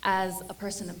I, as a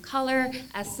person of color,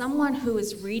 as someone who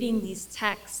is reading these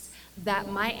texts, that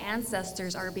my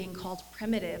ancestors are being called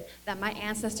primitive, that my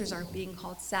ancestors are being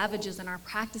called savages, and our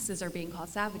practices are being called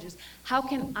savages, how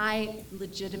can I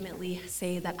legitimately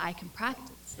say that I can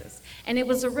practice this? And it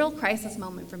was a real crisis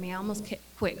moment for me. I almost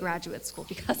quit graduate school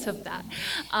because of that.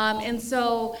 And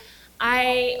so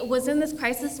I was in this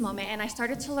crisis moment, and I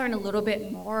started to learn a little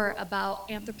bit more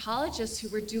about anthropologists who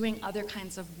were doing other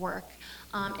kinds of work,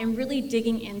 and really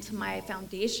digging into my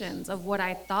foundations of what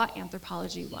I thought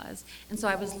anthropology was. And so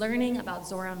I was learning about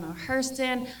Zora Neale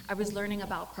Hurston, I was learning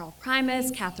about Pearl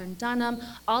Primus, Catherine Dunham,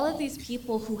 all of these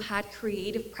people who had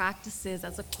creative practices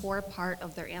as a core part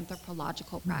of their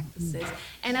anthropological practices,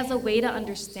 and as a way to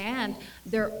understand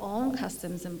their own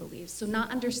customs and beliefs. So not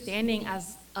understanding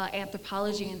as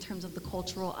anthropology in terms of the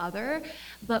cultural other,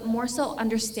 but more so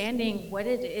understanding what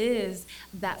it is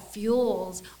that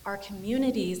fuels our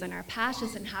communities and our passions,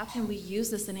 and how can we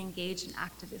use this and engage in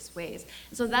activist ways.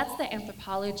 And so that's the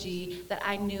anthropology that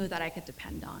I knew that I could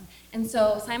depend on. And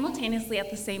so simultaneously at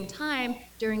the same time,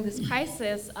 during this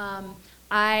crisis,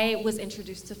 I was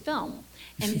introduced to film.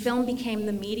 And film became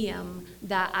the medium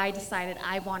that I decided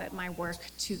I wanted my work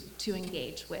to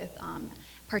engage with,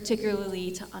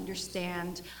 particularly to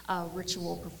understand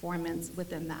ritual performance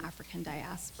within the African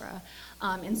diaspora.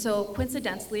 And so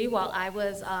coincidentally, while I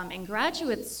was in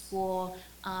graduate school,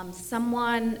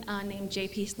 someone named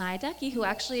J.P. Snydecki, who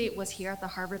actually was here at the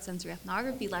Harvard Sensory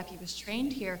Ethnography Lab, he was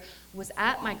trained here, was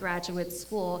at my graduate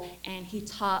school, and he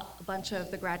taught a bunch of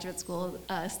the graduate school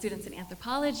students in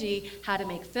anthropology how to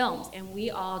make films. And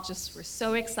we all just were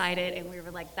so excited, and we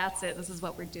were like, that's it, this is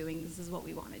what we're doing, this is what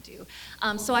we want to do.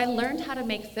 So I learned how to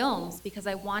make films because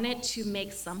I wanted to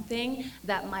make something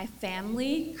that my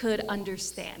family could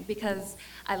understand, because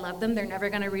I love them, they're never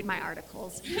going to read my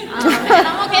articles, and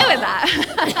I'm okay with that.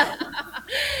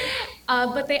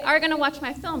 But they are going to watch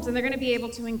my films, and they're going to be able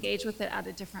to engage with it at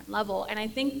a different level. And I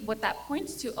think what that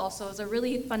points to also is a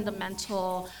really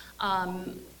fundamental,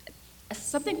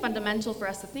 something fundamental for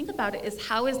us to think about it is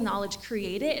how is knowledge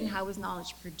created and how is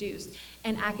knowledge produced.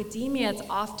 In academia, it's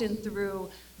often through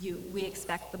we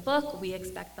expect the book, we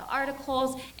expect the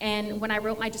articles, and when I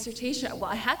wrote my dissertation,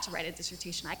 well, I had to write a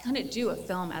dissertation. I couldn't do a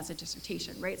film as a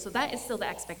dissertation, right? So that is still the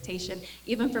expectation,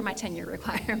 even for my tenure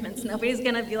requirements. Nobody's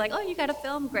gonna be like, oh, you got a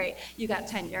film, great, you got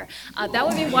tenure. That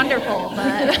would be wonderful,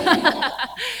 but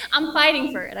I'm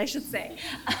fighting for it, I should say.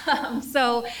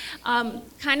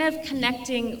 Kind of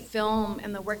connecting film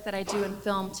and the work that I do in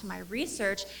film to my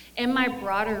research. In my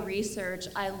broader research,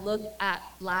 I look at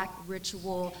Black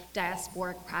ritual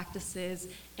diasporic practices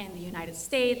in the United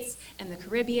States, in the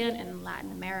Caribbean, and in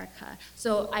Latin America.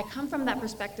 So I come from that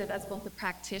perspective as both a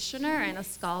practitioner and a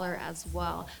scholar as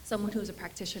well, someone who's a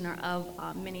practitioner of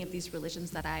many of these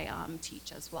religions that I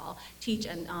teach as well, teach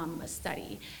and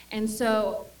study. And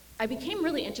so I became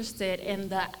really interested in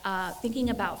the thinking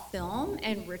about film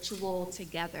and ritual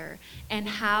together, and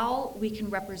how we can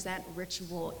represent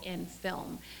ritual in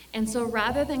film. And so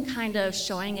rather than kind of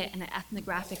showing it in an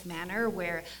ethnographic manner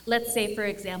where, let's say for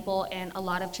example, in a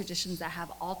lot of traditions that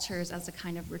have altars as a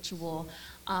kind of ritual,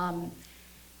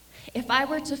 if I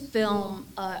were to film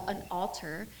an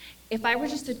altar, if I were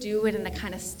just to do it in a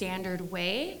kind of standard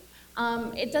way,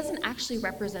 it doesn't actually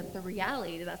represent the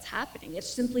reality that's happening.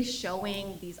 It's simply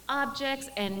showing these objects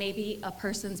and maybe a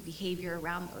person's behavior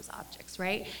around those objects,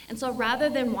 right? And so rather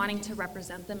than wanting to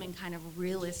represent them in kind of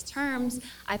realist terms,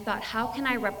 I thought, how can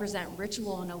I represent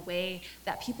ritual in a way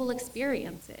that people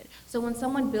experience it? So when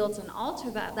someone builds an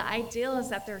altar, the ideal is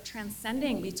that they're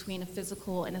transcending between a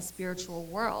physical and a spiritual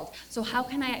world. So how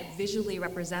can I visually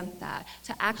represent that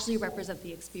to actually represent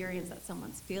the experience that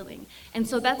someone's feeling? And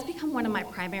so that's become one of my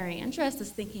primary interest, is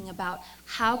thinking about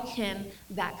how can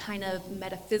that kind of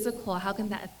metaphysical, how can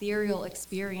that ethereal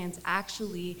experience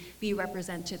actually be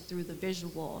represented through the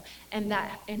visual, and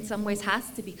that in some ways has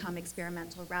to become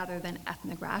experimental rather than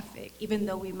ethnographic, even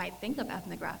though we might think of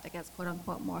ethnographic as quote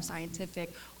unquote more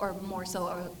scientific or more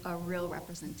so a real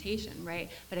representation,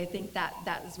 right? But I think that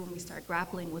is when we start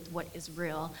grappling with what is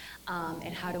real,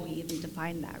 and how do we even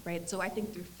define that, right? So I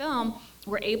think through film,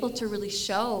 we're able to really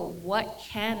show what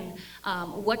can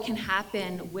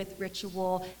happen with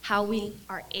ritual, how we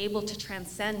are able to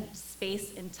transcend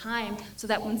space and time, so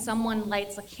that when someone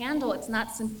lights a candle, it's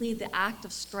not simply the act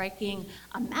of striking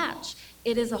a match,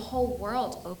 it is a whole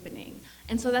world opening.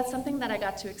 And so that's something that I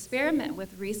got to experiment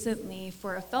with recently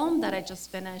for a film that I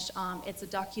just finished. It's a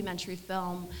documentary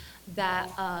film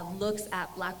that looks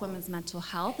at Black women's mental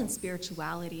health and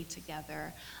spirituality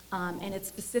together. And it's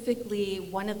specifically,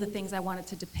 one of the things I wanted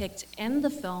to depict in the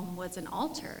film was an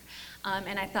altar.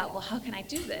 And I thought, well, how can I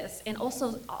do this? And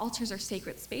also, altars are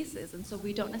sacred spaces, and so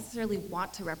we don't necessarily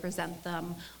want to represent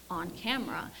them on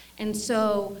camera. And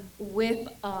so with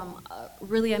a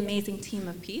really amazing team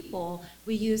of people,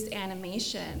 we used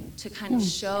animation to kind of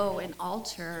show and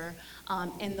alter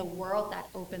in the world that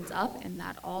opens up in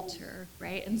that altar,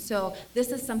 right? And so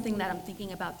this is something that I'm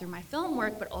thinking about through my film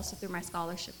work, but also through my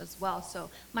scholarship as well. So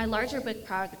my larger big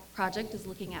project is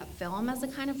looking at film as a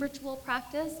kind of ritual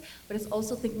practice, but it's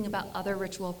also thinking about other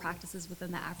ritual practices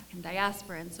within the African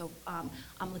diaspora. And so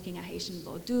I'm looking at Haitian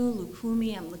Vodou,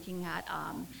 Lukumi, I'm looking at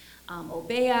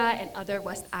Obeah and other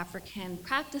West African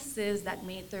practices that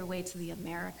made their way to the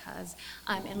Americas,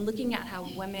 and looking at how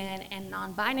women and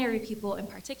non-binary people, in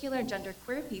particular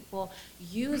genderqueer people,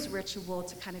 use ritual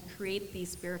to kind of create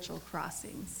these spiritual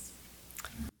crossings.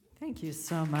 Thank you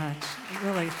so much.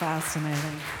 Really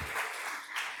fascinating.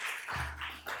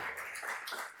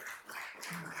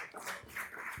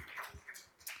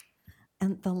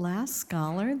 And the last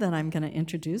scholar that I'm going to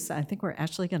introduce, I think we're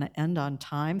actually going to end on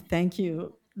time. Thank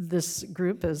you. This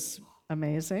group is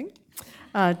amazing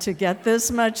to get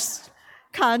this much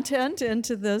content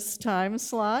into this time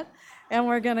slot. And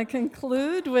we're going to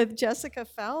conclude with Jessica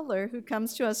Fowler, who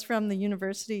comes to us from the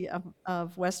University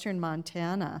of Western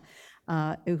Montana,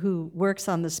 who works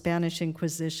on the Spanish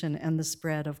Inquisition and the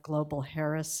spread of global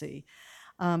heresy.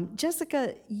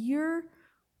 Jessica, your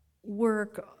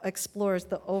work explores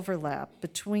the overlap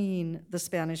between the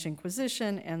Spanish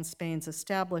Inquisition and Spain's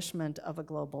establishment of a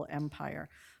global empire,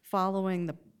 following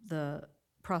the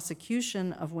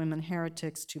prosecution of women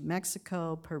heretics to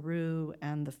Mexico, Peru,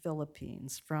 and the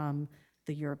Philippines from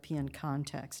the European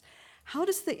context. How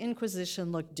does the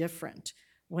Inquisition look different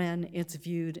when it's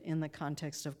viewed in the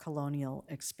context of colonial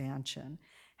expansion?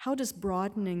 How does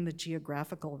broadening the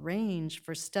geographical range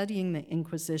for studying the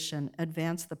Inquisition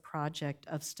advance the project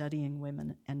of studying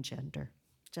women and gender?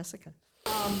 Jessica.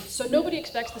 So nobody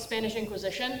expects the Spanish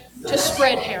Inquisition to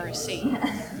spread heresy.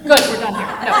 Good, we're done here.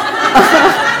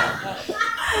 No.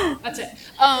 That's it.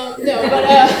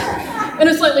 In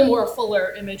a slightly more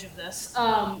fuller image of this.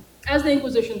 As the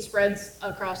Inquisition spreads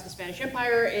across the Spanish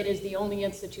Empire, it is the only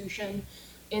institution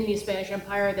in the Spanish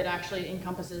Empire that actually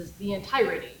encompasses the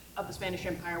entirety of the Spanish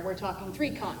Empire. We're talking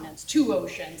 3 continents, 2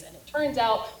 oceans, and it turns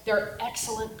out they're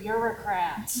excellent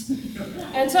bureaucrats.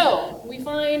 And so we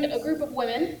find a group of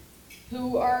women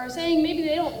who are saying maybe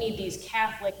they don't need these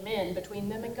Catholic men between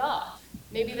them and God.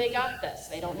 Maybe they got this.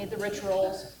 They don't need the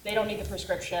rituals. They don't need the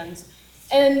prescriptions.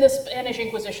 And the Spanish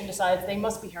Inquisition decides they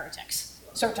must be heretics.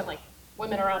 Certainly.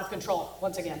 Women are out of control,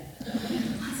 once again.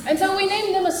 And so we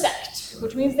name them a sect,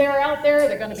 which means they're out there,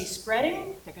 they're going to be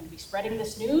spreading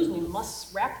this news. We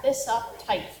must wrap this up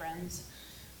tight, friends.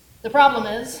 The problem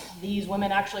is, these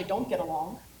women actually don't get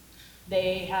along.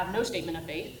 They have no statement of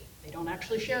faith. They don't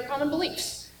actually share common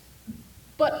beliefs.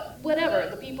 But whatever,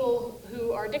 the people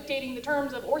who are dictating the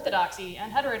terms of orthodoxy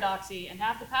and heterodoxy and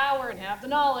have the power and have the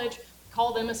knowledge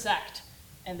call them a sect.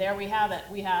 And there we have it.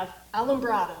 We have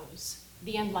Alumbrados,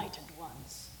 the enlightened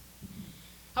ones.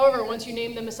 However, once you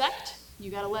name them a sect, you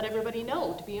got to let everybody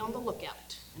know to be on the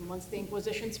lookout. And once the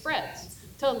Inquisition spreads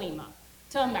to Lima,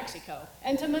 to Mexico,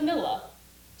 and to Manila,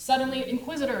 suddenly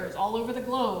inquisitors all over the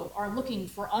globe are looking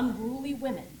for unruly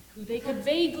women who they could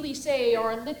vaguely say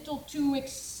are a little too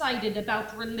excited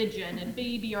about religion and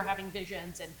maybe are having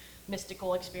visions and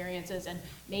mystical experiences and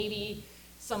maybe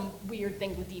some weird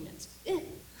thing with demons.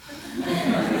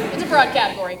 It's a broad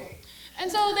category.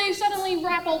 And so they suddenly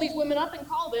wrap all these women up and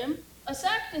call them a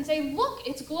sect and say, look,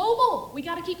 it's global. We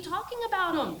got to keep talking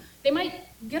about them. They might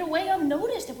get away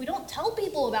unnoticed if we don't tell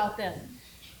people about them.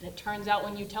 And it turns out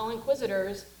when you tell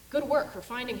inquisitors, good work for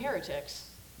finding heretics,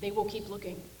 they will keep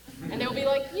looking. And they'll be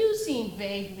like, you seem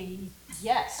vaguely,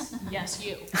 yes,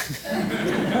 you.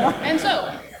 And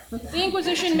so the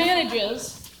Inquisition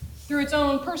manages, through its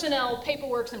own personnel,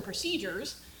 paperwork, and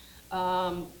procedures,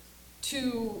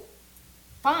 to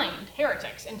find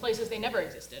heretics in places they never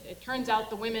existed. It turns out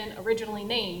the women originally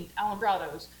named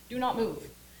Alumbrados do not move.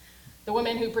 The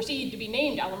women who proceed to be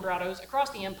named Alumbrados across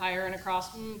the empire and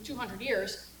across 200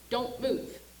 years don't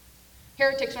move.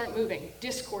 Heretics aren't moving.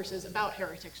 Discourses about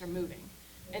heretics are moving.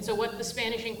 And so what the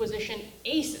Spanish Inquisition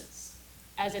aces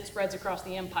as it spreads across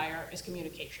the empire is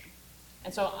communication.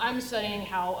 And so I'm studying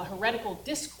how a heretical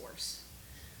discourse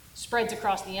spreads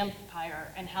across the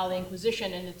empire and how the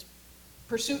Inquisition in its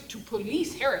pursuit to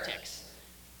police heretics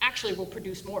actually will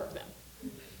produce more of them.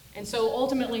 And so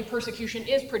ultimately persecution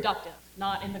is productive,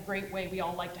 not in the great way we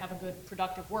all like to have a good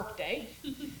productive work day,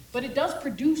 but it does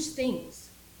produce things.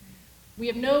 We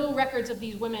have no records of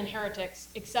these women heretics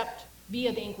except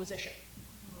via the Inquisition.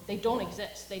 They don't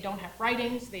exist. They don't have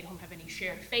writings. They don't have any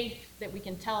shared faith that we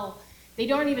can tell. They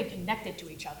aren't even connected to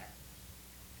each other.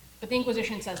 But the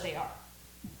Inquisition says they are.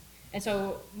 And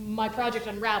so my project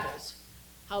unravels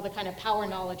how the kind of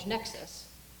power-knowledge nexus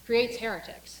creates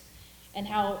heretics, and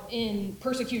how in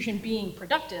persecution being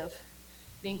productive,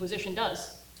 the Inquisition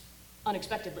does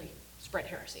unexpectedly spread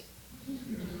heresy.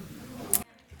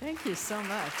 Thank you so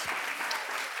much.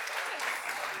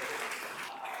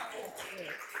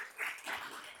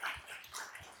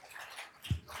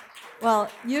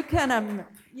 Well, you can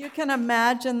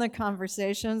imagine the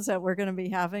conversations that we're going to be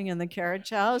having in the Carriage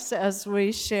House as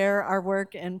we share our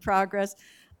work in progress.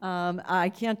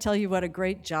 I can't tell you what a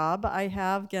great job I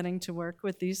have getting to work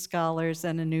with these scholars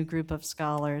and a new group of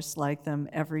scholars like them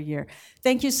every year.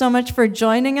 Thank you so much for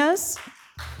joining us.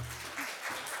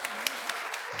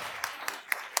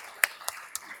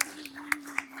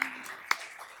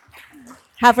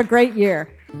 Have a great year.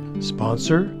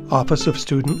 Sponsor, Office of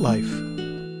Student Life.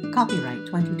 Copyright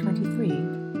 2023,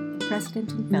 the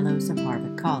President and Fellows of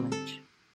Harvard College.